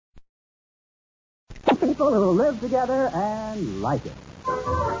couple who live together and like it.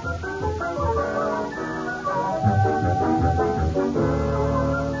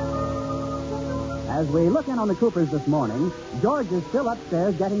 As we look in on the Coopers this morning, George is still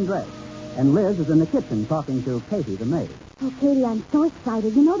upstairs getting dressed, and Liz is in the kitchen talking to Katie, the maid. Oh, Katie, I'm so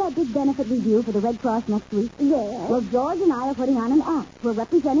excited. You know that big benefit review for the Red Cross next week? Yes. Well, George and I are putting on an act. We're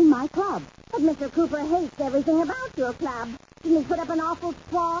representing my club. But Mr. Cooper hates everything about your club. Didn't he put up an awful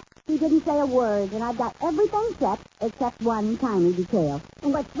squawk? He didn't say a word, and I've got everything set except one tiny detail.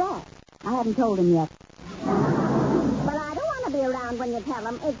 And what's that? I haven't told him yet. But I don't want to be around when you tell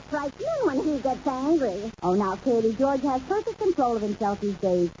him. It strikes me when he gets angry. Oh, now, Katie, George has perfect control of himself these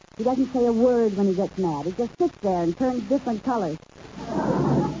days. He doesn't say a word when he gets mad. He just sits there and turns different colors.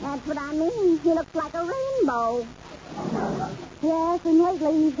 That's what I mean. He looks like a rainbow. Yes, and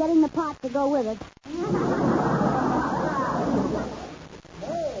lately he's getting the pot to go with it.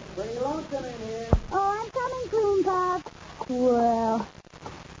 Hey, it's pretty lonesome in here. Oh, I'm coming, Cream Puff. Well,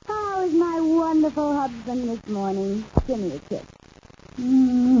 how is my wonderful husband this morning? Give me a kiss.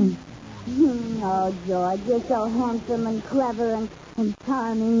 Oh, George, you're so handsome and clever and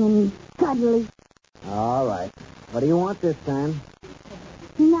charming and cuddly. All right. What do you want this time?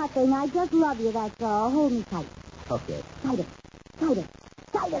 Nothing. I just love you, that's all. Hold me tight. Okay. Tighter. Tighter.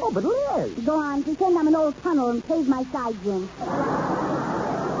 Tighter. Oh, but Liz! Go on. Pretend I'm an old tunnel and save my side room.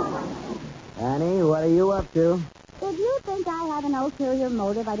 Annie, what are you up to? If you think I have an ulterior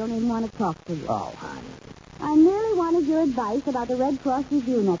motive, I don't even want to talk to you. Oh, honey. I merely wanted your advice about the Red Cross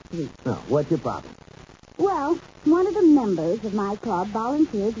review next week. Oh, what's your problem? Well, one of the members of my club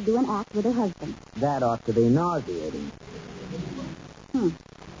volunteered to do an act with her husband. That ought to be nauseating.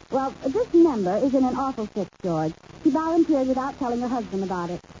 Well, this member is in an awful fix, George. She volunteered without telling her husband about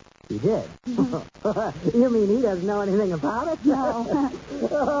it. He did? You mean he doesn't know anything about it? No.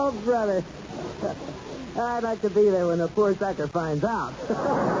 Oh, brother. I'd like to be there when the poor sucker finds out.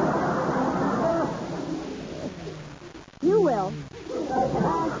 You will.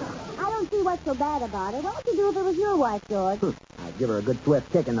 I don't see what's so bad about it. What would you do if it was your wife, George? I'd give her a good swift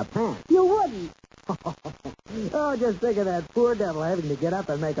kick in the pants. You wouldn't. Oh, just think of that poor devil having to get up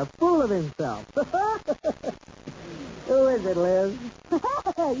and make a fool of himself. Who is it, Liz?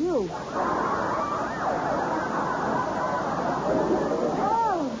 You. Oh.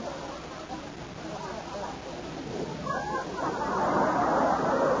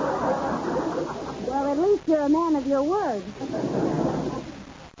 Well, at least you're a man of your word.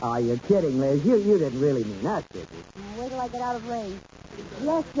 Oh, you're kidding, Liz. You didn't really mean that, did you? Now, wait till I get out of range.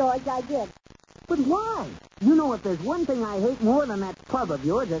 Yes, George, I did. But why? You know, if there's one thing I hate more than that club of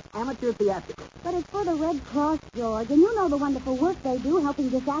yours, it's amateur theatricals. But it's for the Red Cross, George, and you know the wonderful work they do helping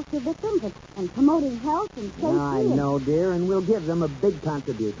disaster victims and promoting health and safety. I know, dear, and we'll give them a big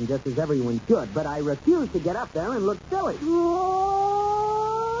contribution, just as everyone should. But I refuse to get up there and look silly.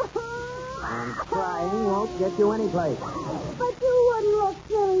 Oh. And crying won't get you anyplace. But you wouldn't look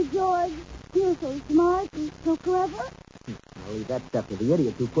silly, George. You're so smart and so clever. I'll leave that stuff to the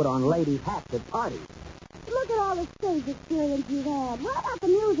idiots who put on ladies' hats at parties. Look at all the stage experience you've had. What about the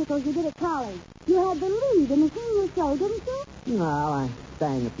musicals you did at college? You had the lead in the senior show, didn't you? Well, I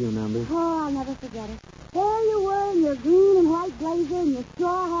sang a few numbers. Oh, I'll never forget it. There you were in your green and white blazer and your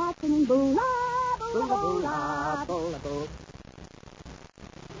straw hat singing boo-la, boo-la, boo-la. Boo-la-boo.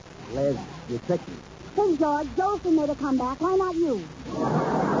 Liz, you tricked me. Hey, George, Jolson made a comeback. Why not you?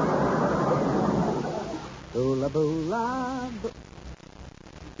 Boo-la-boo-la.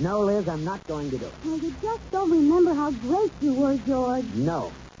 No, Liz, I'm not going to do it. Well, you just don't remember how great you were, George.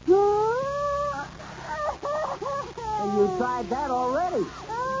 No. Oh, And you tried that already.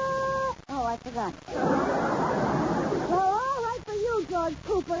 Oh, I forgot. Well, all right for you, George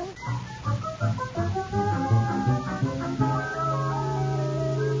Cooper.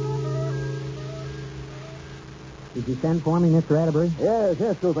 Did you send for me, Mr. Atterbury?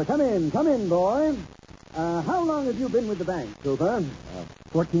 Yes, Cooper. Come in, boy. How long have you been with the bank, Cooper?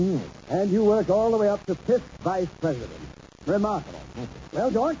 14 years. And you worked all the way up to 5th vice president. Remarkable. Well,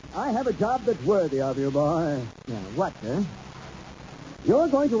 George, I have a job that's worthy of you, boy. Yeah, what, sir? You're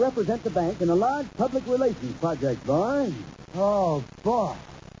going to represent the bank in a large public relations project, boy. Oh, boy.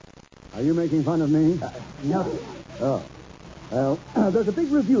 Are you making fun of me? No. Oh. Well, there's a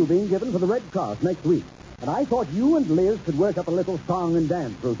big review being given for the Red Cross next week. And I thought you and Liz could work up a little song and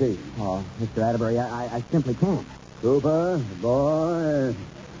dance routine. Oh, Mr. Atterbury, I simply can't. Cooper, boy.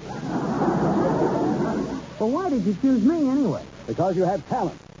 Well, why did you choose me anyway? Because you have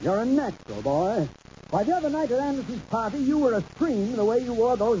talent. You're a natural, boy. Why, the other night at Anderson's party, you were a scream the way you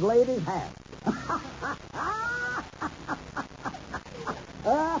wore those ladies' hats.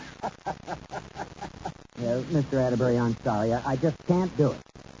 Mr. Atterbury, I'm sorry. I just can't do it.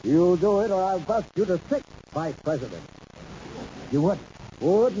 You'll do it or I'll bust you to 6th vice president. You would?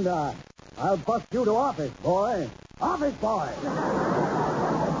 Wouldn't I? I'll bust you to office, boy. Office boy.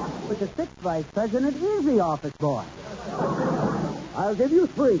 But the 6th vice president is the office boy. I'll give you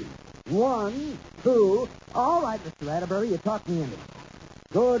 3. 1, 2. All right, Mr. Atterbury, you talked me into it.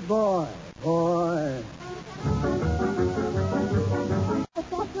 Good boy, boy.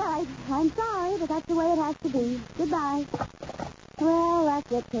 That's right. I'm sorry, but that's the way it has to be. Goodbye. Well,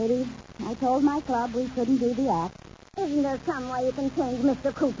 that's it, Katie. I told my club we couldn't do the act. Isn't there some way you can change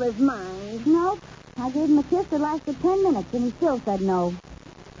Mr. Cooper's mind? Nope. I gave him a kiss that lasted 10 minutes, and he still said no.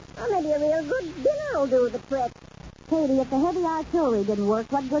 Well, maybe a real good dinner will do the trick. Katie, if the heavy artillery didn't work,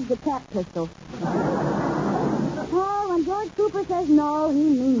 what good's the cap pistol? Oh, when George Cooper says no, he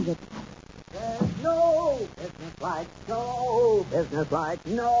means it. There's no business like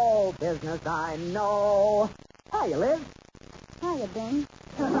no business I know. Hiya, Liz. Hiya, Bing.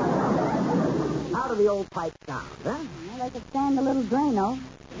 How do the old pipes sound, huh? Well, they could stand a little Drano.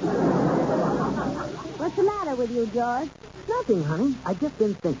 What's the matter with you, George? Nothing, honey. I've just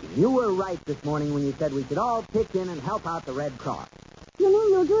been thinking. You were right this morning when you said we should all pitch in and help out the Red Cross. You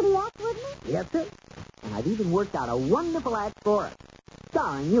mean you'll do the act with me? Yes, sir. And I've even worked out a wonderful act for us.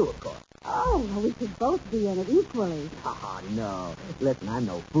 Starring you, of course. Oh, well, we could both be in it equally. Oh, no. Listen, I'm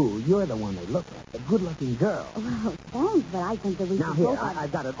no fool. You're the one they look at, the good-looking girl. Well, thanks, but I think that we Now, should here, both...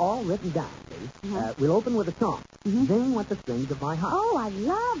 I've got it all written down, see? Uh-huh. We'll open with a song. Sing What the Strings of My Heart. Oh, I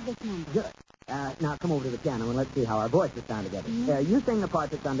love this number. Good. Now, come over to the piano and let's see how our voices sound together. You sing the part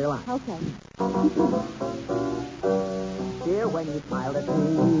that's underlined. Okay. Dear, when you smiled at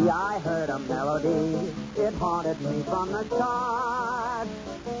me, I heard a melody. It haunted me from the start.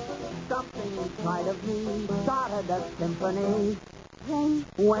 Something inside of me started a symphony. Sing.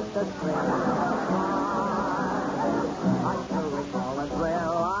 Went the string. I still recall a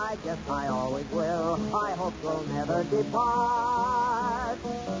thrill. I guess I always will. I hope you'll never depart.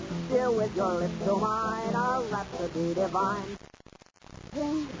 Dear, with your lips to mine, a rhapsody divine.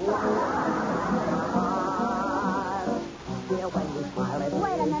 Sing. Dear, when you smile at me.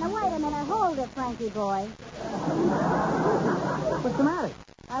 Wait a minute. Hold it, Frankie boy. What's the matter?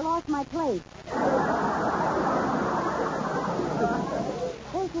 I lost my place.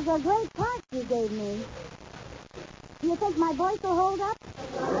 This is a great part you gave me. Do you think my voice will hold up?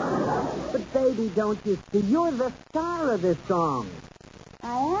 But, baby, don't you see? You're the star of this song.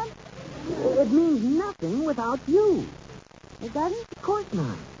 I am? It means nothing without you. It doesn't? Of course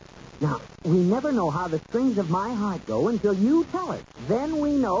not. Now, we never know how the strings of my heart go until you tell us. Then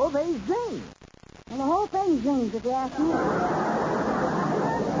we know they zing. Well, the whole thing zings if you ask me.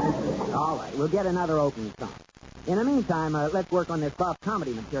 All right, we'll get another opening song. In the meantime, let's work on this soft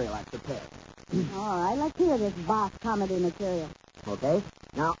comedy material I've prepared. All right, let's hear this boss comedy material. Okay?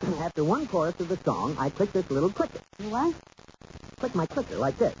 Now, after one chorus of the song, I click this little clicker. You what? Click my clicker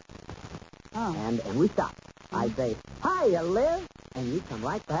like this. Oh. And we stop. I say, hiya, Liz. And you come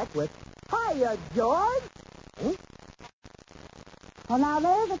right back with, hiya, George. Hmm? Well, now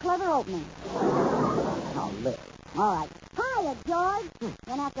there's a clever opening. Oh, Liz. All right. Hiya, George.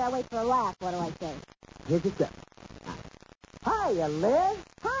 Then after I wait for a laugh, what do I say? Here's your clip. Hiya, Liz.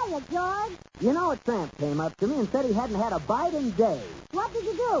 Hiya, George. You know, a tramp came up to me and said he hadn't had a bite in days. What did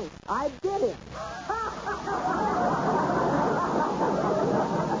you do? I did it.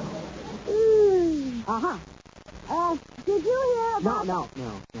 Uh-huh. Did you hear about... No,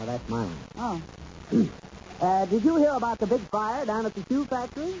 that's mine. Oh. Did you hear about the big fire down at the shoe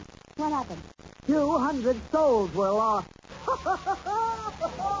factory? What happened? 200 souls were lost.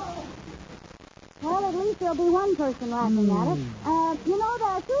 Well, at least there'll be one person laughing at it. You know, there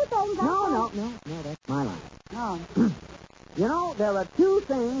are two things I No, that's my line. Oh. You know, there are two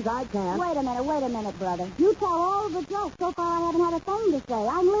things I can't... Wait a minute, brother. You tell all the jokes. So far, I haven't had a thing to say.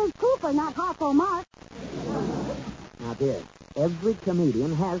 I'm Liz Cooper, not Harko Mark. Now, dear, every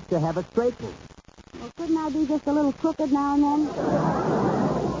comedian has to have a straight man. Well, couldn't I be just a little crooked now and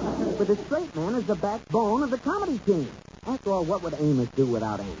then? But the straight man is the backbone of the comedy team. After all, what would Amos do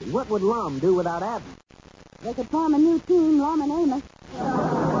without Andy? What would Lum do without Abner? They could form a new team, Lum and Amos.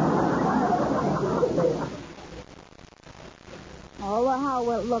 Oh, well, how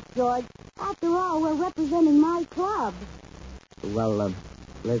will it look, George? After all, we're representing my club. Well,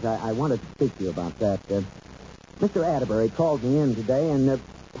 Liz, I wanted to speak to you about that. Mr. Atterbury called me in today, and,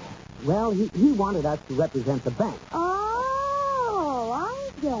 he wanted us to represent the bank. Oh,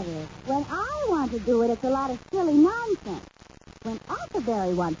 I get it. When I want to do it, it's a lot of silly nonsense. When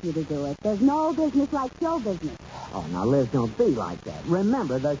Atterbury wants you to do it, there's no business like show business. Oh, now, Liz, don't be like that.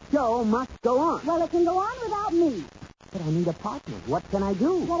 Remember, the show must go on. Well, it can go on without me. But I need a partner. What can I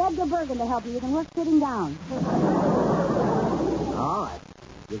do? Get Edgar Bergen to help you. You can work sitting down. All right.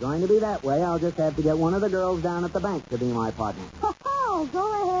 If you're going to be that way, I'll just have to get one of the girls down at the bank to be my partner. Oh,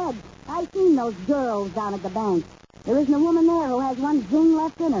 go ahead. I've seen those girls down at the bank. There isn't a woman there who has one zing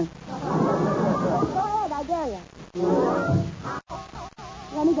left in her. Go ahead, I dare you.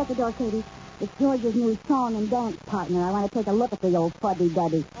 Let me get the door, Katie. It's George's new song and dance partner. I want to take a look at the old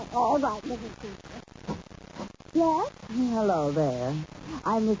fuddy-duddy. All right, Mrs. Cooper. Yes? Hello there.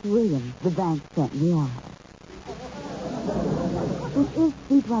 I'm Miss Williams. The bank sent me out. This is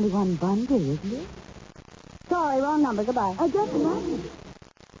 321 Bundy, isn't it? Sorry, wrong number. Goodbye. Just a minute.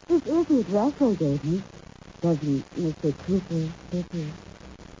 This is the address they gave me. Doesn't Mr. Cooper live here?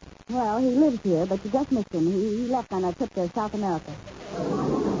 Well, he lives here, but you just missed him. He left on a trip to South America.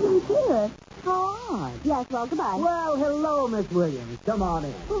 He's here? How odd. Yes, well, goodbye. Well, hello, Miss Williams. Come on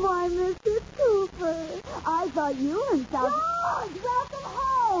in. Why, Mr. Cooper, I thought you and South... George, welcome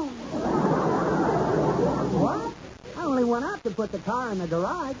home! What? I only went out to put the car in the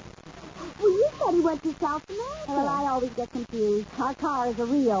garage. Well, you said he went to South America. Well, I always get confused. Our car is a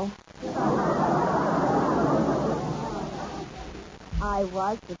Rio. I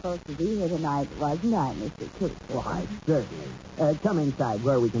was supposed to be here tonight, wasn't I, Mr. Cooper? Why, certainly. Come inside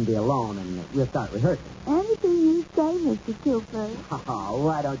where we can be alone and we'll start rehearsing. Anything you say, Mr. Cooper. Oh,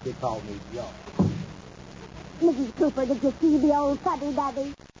 why don't you call me Joe? Mrs. Cooper, did you see the old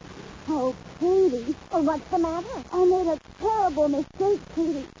fuddy-duddy? Oh, Katie. Well, what's the matter? I made a terrible mistake,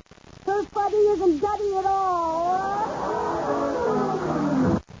 Katie. Her fuddy isn't duddy at all.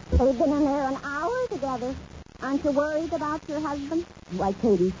 They've been in there an hour together. Aren't you worried about your husband? Why,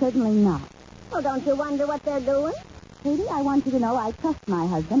 Katie, certainly not. Well, don't you wonder what they're doing? Katie, I want you to know I trust my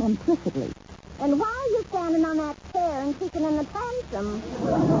husband implicitly. And why are you standing on that chair and kicking in the transom?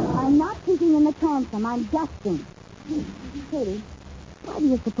 I'm not kicking in the transom. I'm dusting. Katie, why do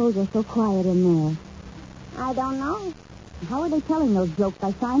you suppose they're so quiet in there? I don't know. How are they telling those jokes?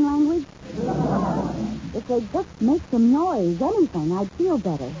 By sign language? If they just make some noise, anything, I'd feel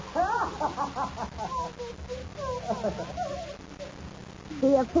better. Do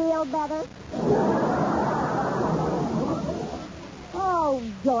you feel better? Oh,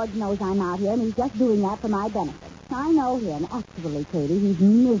 George knows I'm out here, and he's just doing that for my benefit. I know him. Actually, Katie, he's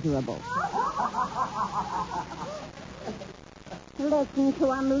miserable. Listen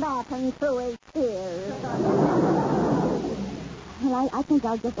to him laughing through his tears. Well, I think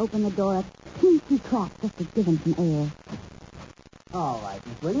I'll just open the door a teensy crack just to give him some air. All right,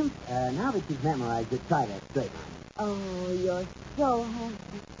 Miss Williams. Now that you've memorized it, try that straight line. Oh, you're so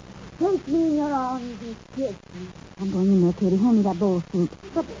handsome. Take me in your arms and kiss me. I'm going in there, Katie. Hand me that bowl of soup.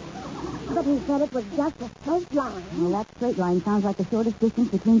 But he said it was just a straight line. Well, that straight line sounds like the shortest distance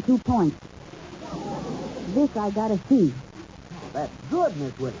between 2 points. This I gotta see. That's good,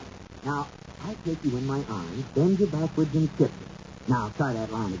 Miss Williams. Now, I take you in my arms, bend you backwards and kiss you. Now, try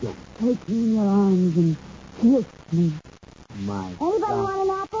that line again. Take me in your arms and kiss me. My Anybody God. want an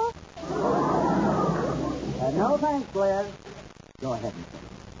apple? No, thanks, Blair. Go ahead, Miss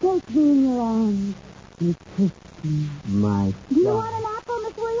Williams. Take me in your arms and kiss me. My Do you God. want an apple,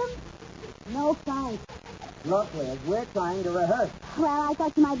 Miss Williams? No, thanks. Look, Liz, we're trying to rehearse. Well, I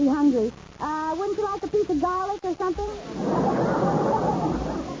thought you might be hungry. Wouldn't you like a piece of garlic or something?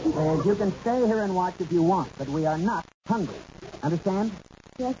 Liz, you can stay here and watch if you want, but we are not hungry. Understand?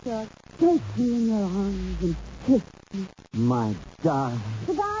 Yes, George. Take me in your arms and kiss me. My God.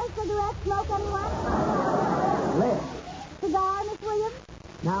 Cigar, cigarette, smoke, anyone? Liz, Cigar, Miss Williams?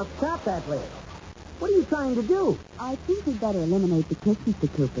 now stop that, Liz. What are you trying to do? I think we'd better eliminate the kiss, Mr.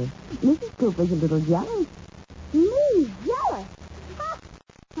 Cooper. Mrs. Cooper's a little jealous. Me? Jealous? Ha!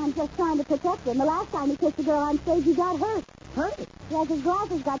 I'm just trying to protect him. The last time he kissed a girl on stage, he got hurt. Hurt? Yes, his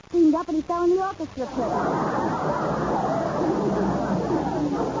glasses got steamed up and he fell in the orchestra pit.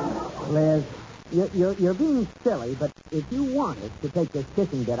 Liz, you're being silly, but if you want us to take this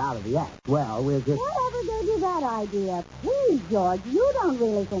kissing bit out of the act, well, we'll just... Whatever gave you that idea? Please, George, you don't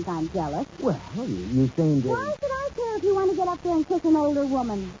really think I'm jealous. Well, you seem to... Why should I care if you want to get up there and kiss an older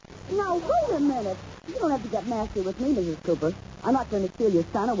woman? Now, wait a minute. You don't have to get nasty with me, Mrs. Cooper. I'm not going to steal your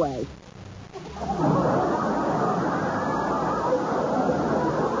son away.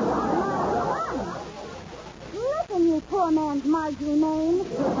 Listen, you poor man's Marjorie Maine.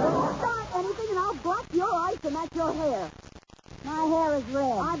 Start anything and I'll black your eyes to match your hair. My hair is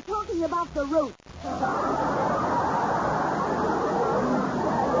red. I'm talking about the roots.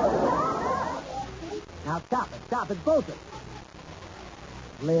 Now stop it, both of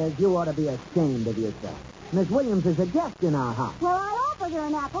you. Liz, you ought to be ashamed of yourself. Miss Williams is a guest in our house. Well, I offered her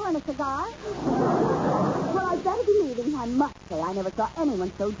an apple and a cigar. Well, I'd better be leaving. I must say, I never saw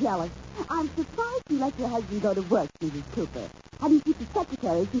anyone so jealous. I'm surprised you let your husband go to work, Mrs. Cooper. How do you keep the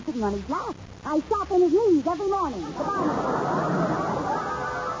secretary from sitting on his lap? I shop in his knees every morning. Goodbye.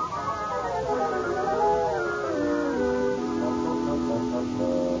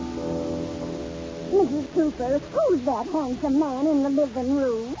 Mrs. Cooper, who's that handsome man in the living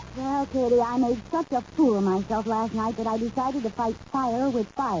room? Well, Katie, I made such a fool of myself last night that I decided to fight fire with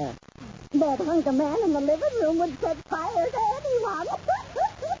fire. That handsome man in the living room would set fire to anyone.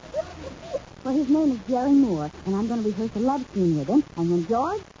 Well, his name is Jerry Moore, and I'm going to rehearse a love scene with him. And when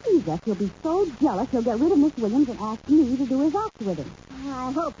George sees us, he'll be so jealous he'll get rid of Miss Williams and ask me to do his act with him.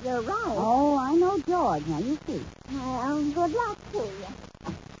 I hope you're right. Oh, I know George. Now, you see. Well, good luck to you.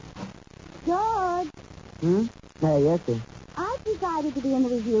 George, Hey, yes, sir. I've decided to be in the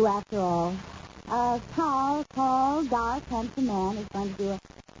review after all. A tall, dark, handsome man is going to do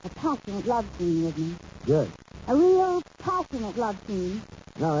a passionate love scene with me. Good. A real passionate love scene.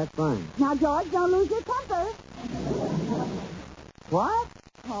 No, that's fine. Now, George, don't lose your temper. What?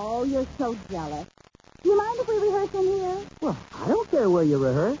 Oh, you're so jealous. Do you mind if we rehearse in here? Well, I don't care where you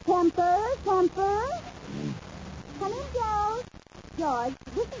rehearse. Temper. Come in, Gerald. George,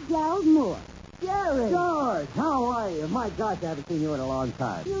 this is Gerald Moore. Jerry! George, how are you? My gosh, I haven't seen you in a long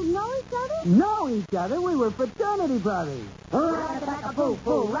time. You know each other? Know each other? We were fraternity brothers.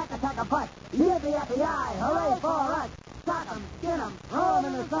 Rack-a-tack-a-poo-poo, rack-a-tack-a-putt. Yippee-yippee-yi, hooray for us. Sock 'em, skin 'em, roll 'em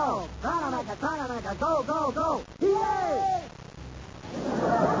in the snow. Try-to-make-a, go, go, go. Yay!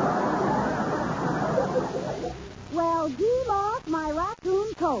 Well, deem off my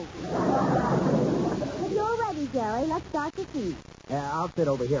raccoon coat. If you're ready, Jerry, let's start the scene. Yeah, I'll sit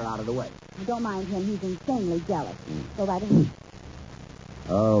over here out of the way. Don't mind him. He's insanely jealous. Go right ahead.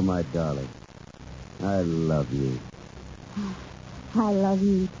 Oh, my darling. I love you. I love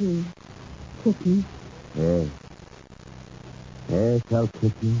you, too. Kiss me. Yes. Yes, I'll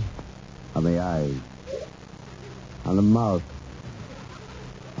kiss you. On the eyes. On the mouth.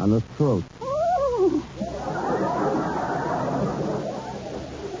 On the throat. Ooh.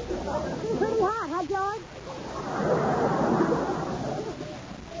 Pretty hot, huh, George?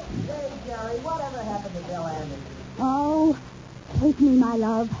 Hey, Jerry, whatever happened to Bill Anderson? Oh, take me, my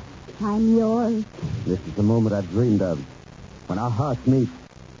love. I'm yours. This is the moment I've dreamed of. When our hearts meet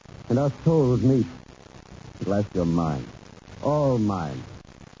and our souls meet. At last you're mine. All mine.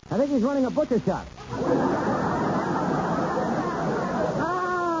 I think he's running a butcher shop.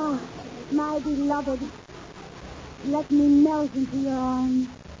 Ah, my beloved. Let me melt into your arms.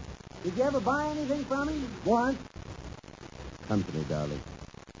 Did you ever buy anything from him? Once. Come to me, darling.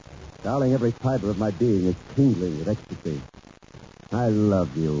 Darling, every fiber of my being is tingling with ecstasy. I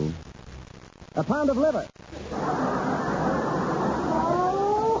love you. A pound of liver.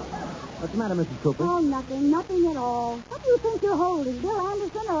 Oh, What's the matter, Mrs. Cooper? oh, nothing at all. What do you think you're holding, Bill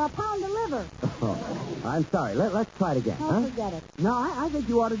Anderson or a pound of liver? Oh, I'm sorry. Let's try it again, Oh, huh? forget it. No, I think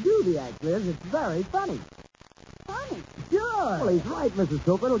you ought to do the act, Liz. It's very funny. Funny. Sure. Well, he's right, Mrs.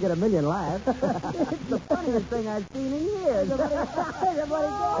 Cooper. It'll get a million laughs. It's the funniest thing I've seen in years. Everybody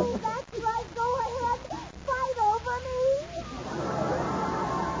Oh, go. that's right. Go ahead. Fight over me.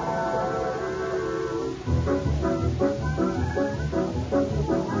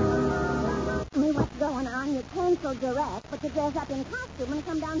 What's going on? You can't so direct, but you dress up in costume and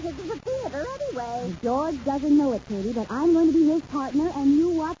come down here to the theater anyway. George doesn't know it, Katie, but I'm going to be his partner, and you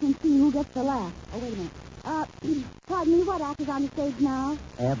watch and see who gets the laugh. Oh, wait a minute. Pardon me, what act is on the stage now?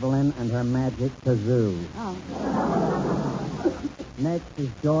 Evelyn and her magic kazoo. Oh. Next is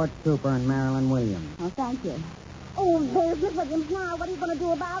George Cooper and Marilyn Williams. Oh, thank you. Oh, there's Miss Williams now. What are you going to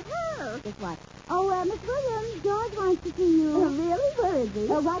do about her? Guess what? Oh, Miss Williams, George wants to see you. Really? Where is he?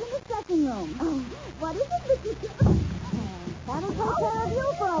 Right in the dressing room. Oh, what is it, Mrs. Cooper? That'll take care of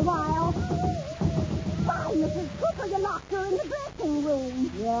you for a while. Why, Mrs. Cooper, you locked her in the dressing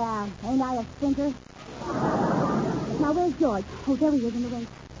room. Yeah, ain't I a stinker? Now, where's George? Oh, there he is in the wing.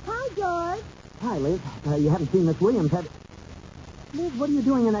 Hi, George. Hi, Liz. You haven't seen Miss Williams, have you? Liz, what are you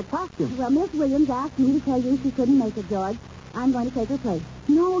doing in that costume? Well, Miss Williams asked me to tell you she couldn't make it, George. I'm going to take her place.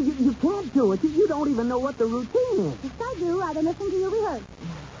 No, you can't do it. You don't even know what the routine is. Yes, I do. I've been listening to you rehearse.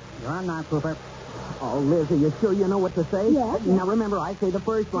 You're on now, Cooper. Oh, Liz, are you sure you know what to say? Yes. Now, remember, I say the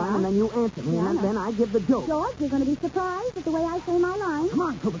first line, and then you answer me, and then I give the joke. George, you're going to be surprised at the way I say my lines. Come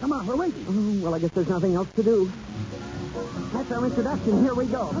on, Cooper, come on. We're waiting. Oh, well, I guess there's nothing else to do. That's our introduction. Here we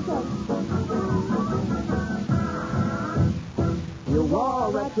go. Okay. You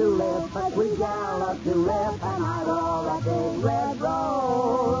wore a tulip, but we galloped to live, and I wore a big red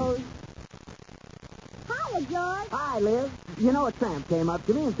rose. Hi, Hiya, George. Hi, Liz. You know, a tramp came up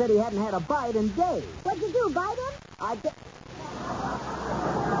to me and said he hadn't had a bite in days. What'd you do, bite him? I did.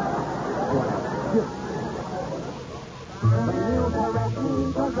 When you caress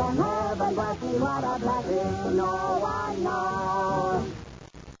me, 'cause then heaven bless me, what a blessing, no one knows.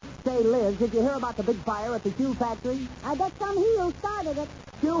 Say, Liz, did you hear about the big fire at the shoe factory? I bet some heel started it.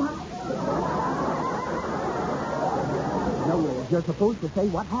 No, Liz, you're supposed to say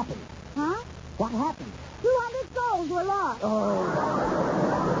what happened. Huh? What happened? 200 souls were lost. Oh.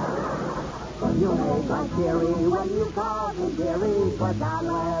 You make my theory when you call me dearie, put down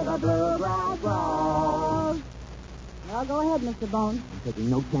where the bluegrass grows. Well, go ahead, Mr. Bones. I'm taking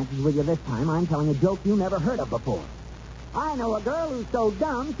no chances with you this time. I'm telling a joke you never heard of before. I know a girl who's so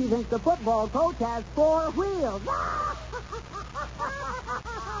dumb she thinks the football coach has 4 wheels.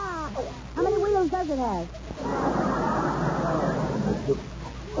 How many wheels does it have?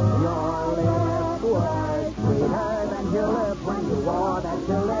 Your lips were sweeter than tulip when you wore that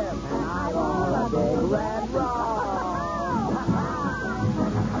tulip, and I wore a big red rose.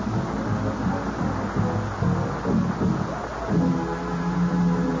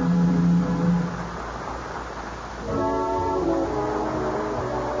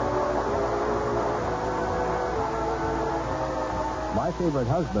 My Favorite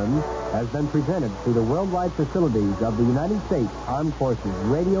Husband has been presented through the worldwide facilities of the United States Armed Forces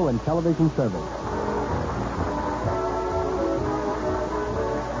Radio and Television Service.